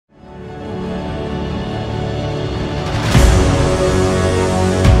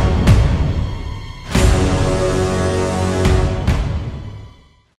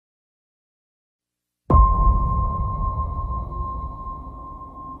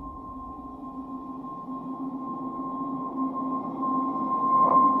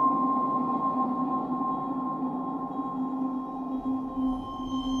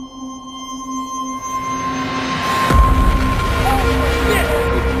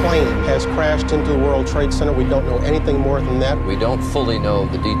has crashed into the World Trade Center. We don't know anything more than that. We don't fully know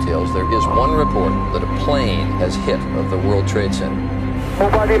the details. There is one report that a plane has hit of the World Trade Center.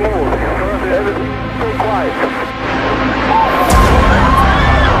 Nobody move. Stay quiet.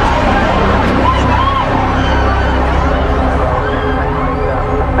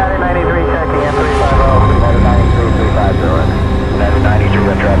 93 checking in 350, 93 350, 93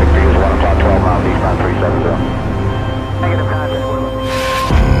 red traffic views 1 o'clock 12 miles eastbound 370. Negative contact.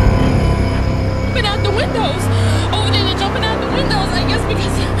 Jumping out the windows. Over there, they're jumping out the windows, I guess,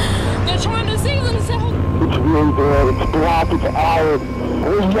 because they're trying to save themselves. It's really bad. It's black. It's iron.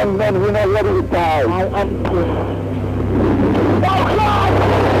 Those young men, we're not ready to die. Oh, God!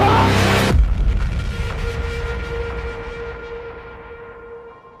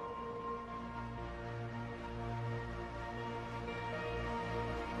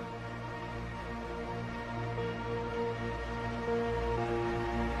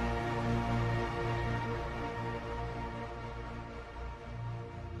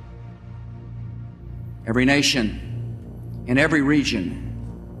 Every nation in every region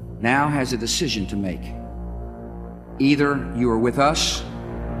now has a decision to make. Either you are with us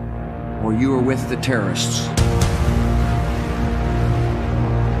or you are with the terrorists.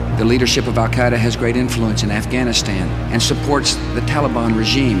 The leadership of al-Qaeda has great influence in Afghanistan and supports the Taliban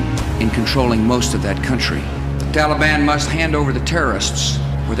regime in controlling most of that country. The Taliban must hand over the terrorists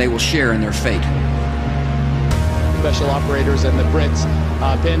or they will share in their fate. Special operators and the Brits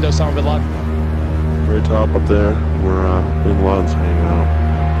pinned Osama bin Laden. Very top up there where bin Laden's hanging out.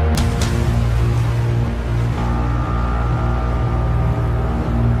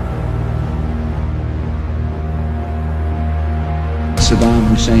 Saddam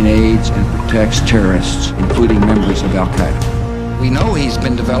Hussein aids and protects terrorists, including members of al-Qaeda. We know he's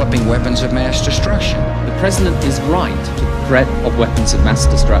been developing weapons of mass destruction. The president is right to the threat of weapons of mass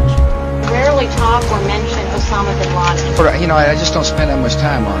destruction. Rarely talk or mention Osama bin Laden. But, I just don't spend that much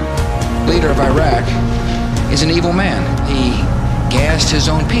time on it. Leader of Iraq is an evil man. He gassed his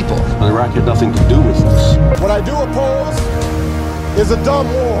own people. Iraq had nothing to do with this. What I do oppose is a dumb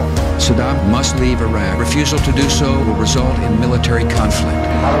war. Saddam must leave Iraq. Refusal to do so will result in military conflict.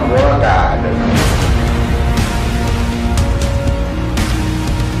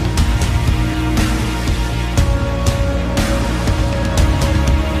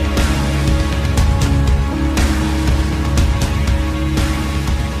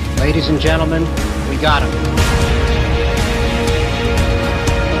 Ladies and gentlemen, we got him.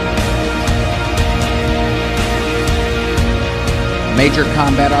 Major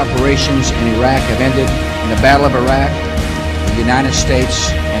combat operations in Iraq have ended. In the Battle of Iraq, the United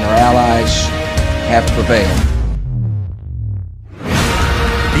States and our allies have prevailed.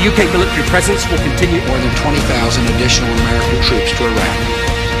 The UK military presence will continue. More than 20,000 additional American troops to Iraq.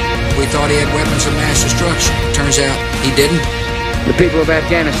 We thought he had weapons of mass destruction. Turns out he didn't. The people of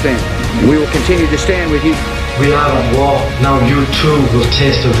Afghanistan, we will continue to stand with you. We are at war. Now you too will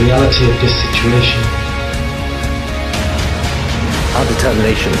taste the reality of this situation. Our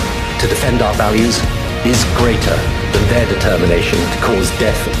determination to defend our values is greater than their determination to cause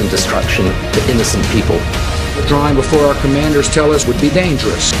death and destruction to innocent people. Withdrawing before our commanders tell us would be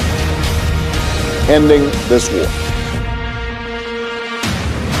dangerous. Ending this war.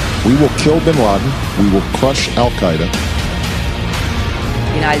 We will kill bin Laden. We will crush al-Qaeda.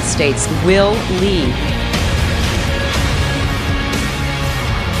 The United States will lead.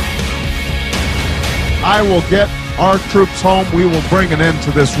 I will get our troops home. We will bring an end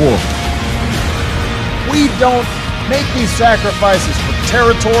to this war. We don't make these sacrifices for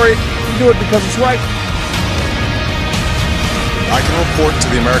territory. We do it because it's right. I can report to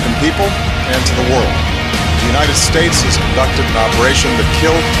the American people and to the world. The United States has conducted an operation that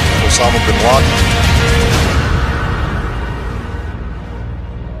killed Osama bin Laden.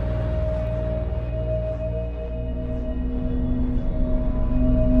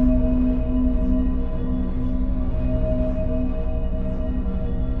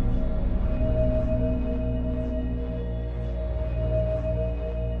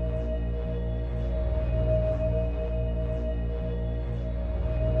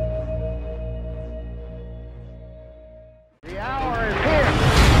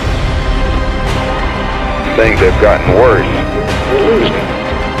 Things have gotten worse.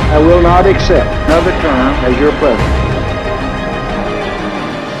 I will not accept another term as your president.